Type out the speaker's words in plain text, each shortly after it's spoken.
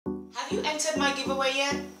Have you entered my giveaway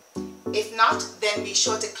yet? If not, then be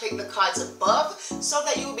sure to click the cards above so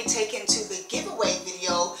that you will be taken to the giveaway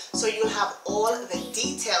video, so you'll have all the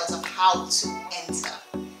details of how to enter.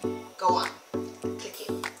 Go on, click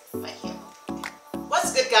it right here.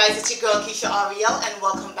 What's good, guys? It's your girl Kiesha Arielle and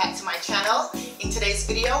welcome back to my channel. In today's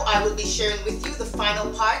video, I will be sharing with you the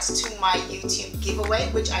final parts to my YouTube giveaway,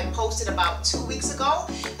 which I posted about 2 weeks ago.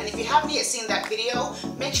 And if you haven't yet seen that video,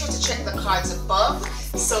 make sure to check the cards above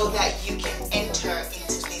so that you can enter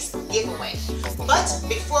into this giveaway. But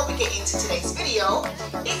before we get into today's video,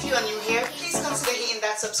 if you are new here, please consider hitting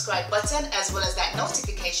that subscribe button as well as that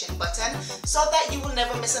notification button so that you will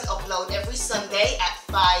never miss an upload every Sunday at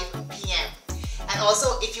 5 p.m. And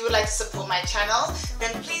also, if you would like to support my channel,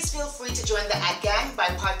 then please feel free to join the ad gang by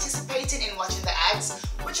participating in watching the ads,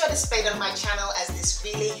 which are displayed on my channel, as this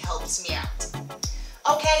really helps me out.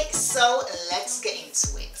 Okay, so let's get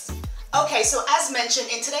into it. Okay, so as mentioned,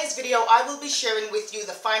 in today's video, I will be sharing with you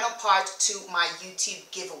the final part to my YouTube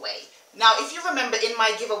giveaway. Now, if you remember in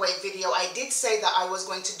my giveaway video, I did say that I was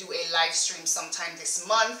going to do a live stream sometime this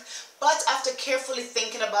month. But after carefully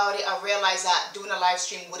thinking about it, I realized that doing a live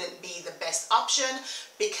stream wouldn't be the best option,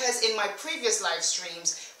 because in my previous live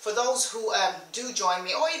streams, for those who do join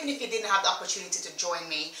me, or even if you didn't have the opportunity to join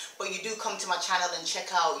me, but you do come to my channel and check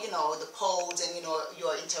out, the polls and,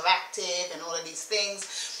 you're interactive and all of these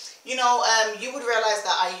things, you would realize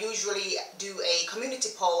that I usually do a community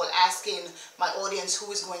poll asking my audience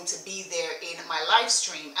who is going to be there in my live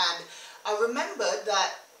stream. And I remembered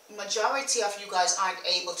that majority of you guys aren't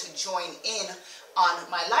able to join in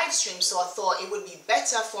on my live stream, so I thought it would be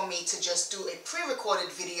better for me to just do a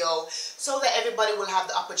pre-recorded video so that everybody will have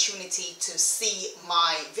the opportunity to see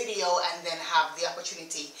my video and then have the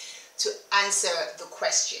opportunity to answer the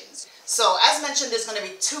questions. So as mentioned, there's going to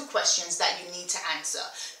be 2 questions that you need to answer.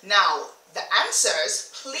 Now, the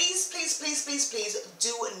answers, please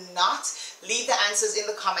do not leave the answers in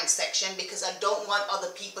the comment section, because I don't want other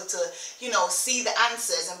people to, see the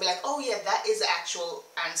answers and be like, oh yeah, that is the actual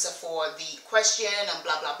answer for the question and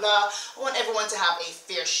blah, blah, blah. I want everyone to have a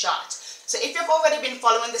fair shot. So if you've already been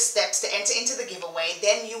following the steps to enter into the giveaway,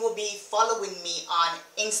 then you will be following me on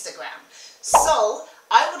Instagram. So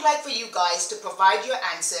I would like for you guys to provide your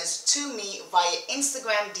answers to me via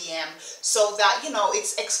Instagram DM, so that,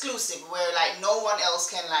 it's exclusive, where like no one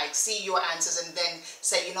else can like see your answers and then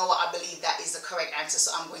say, you know what, I believe that is the correct answer,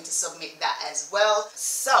 so I'm going to submit that as well.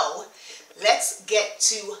 So let's get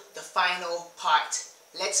to the final part.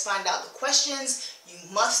 Let's find out the questions you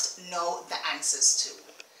must know the answers to.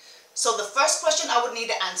 So the first question I would need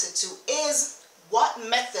the answer to is, what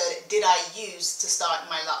method did I use to start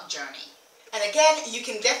my lock journey? And again, you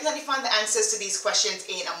can definitely find the answers to these questions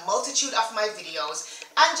in a multitude of my videos.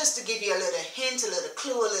 And just to give you a little hint, a little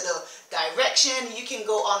clue, a little direction, you can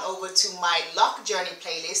go on over to my lock journey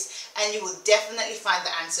playlist and you will definitely find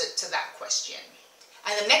the answer to that question.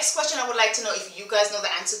 And the next question I would like to know if you guys know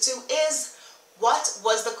the answer to is, what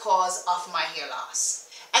was the cause of my hair loss?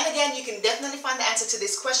 And again, you can definitely find the answer to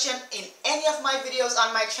this question in any of my videos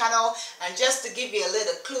on my channel. And just to give you a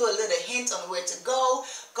little clue, a little hint on where to go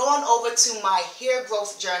on over to my hair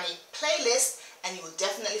growth journey playlist and you will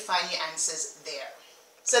definitely find your answers there.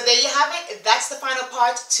 So there you have it. That's the final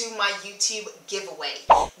part to my YouTube giveaway.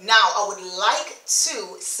 Now, I would like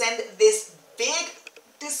to send this big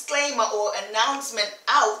disclaimer or announcement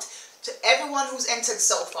out to everyone who's entered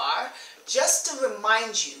so far, just to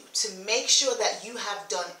remind you to make sure that you have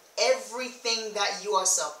done everything that you are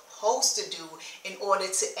supposed to do in order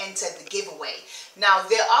to enter the giveaway. Now,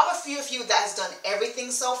 there are a few of you that has done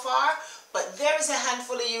everything so far, but there is a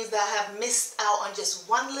handful of you that have missed out on just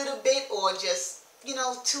one little bit, or just 2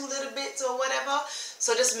 little bits or whatever.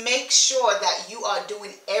 So just make sure that you are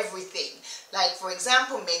doing everything. Like, for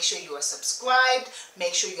example, make sure you are subscribed,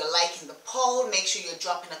 make sure you're liking the poll, make sure you're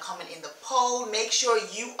dropping a comment in the poll, make sure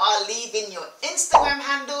you are leaving your Instagram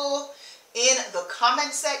handle in the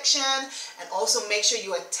comment section, and also make sure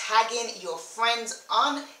you are tagging your friends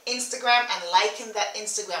on Instagram and liking that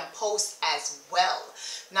Instagram post as well.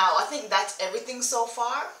 Now, I think that's everything so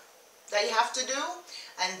far that you have to do.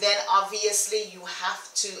 And then obviously you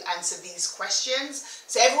have to answer these questions.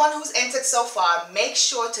 So everyone who's entered so far, make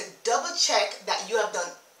sure to double check that you have done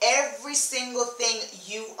every single thing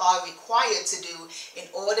you are required to do in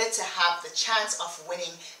order to have the chance of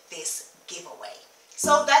winning this giveaway.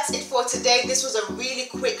 So that's it for today. This was a really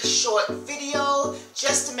quick, short video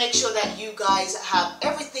just to make sure that you guys have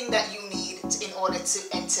everything that you need in order to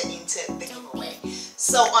enter into the giveaway.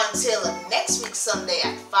 So until next week Sunday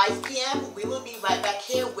at 5 p.m, we will be right back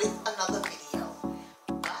here with another video.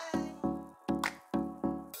 Bye.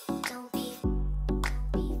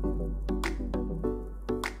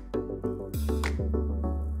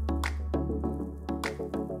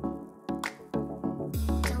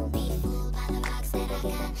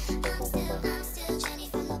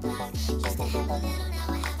 little,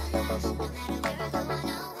 now I have enough. No matter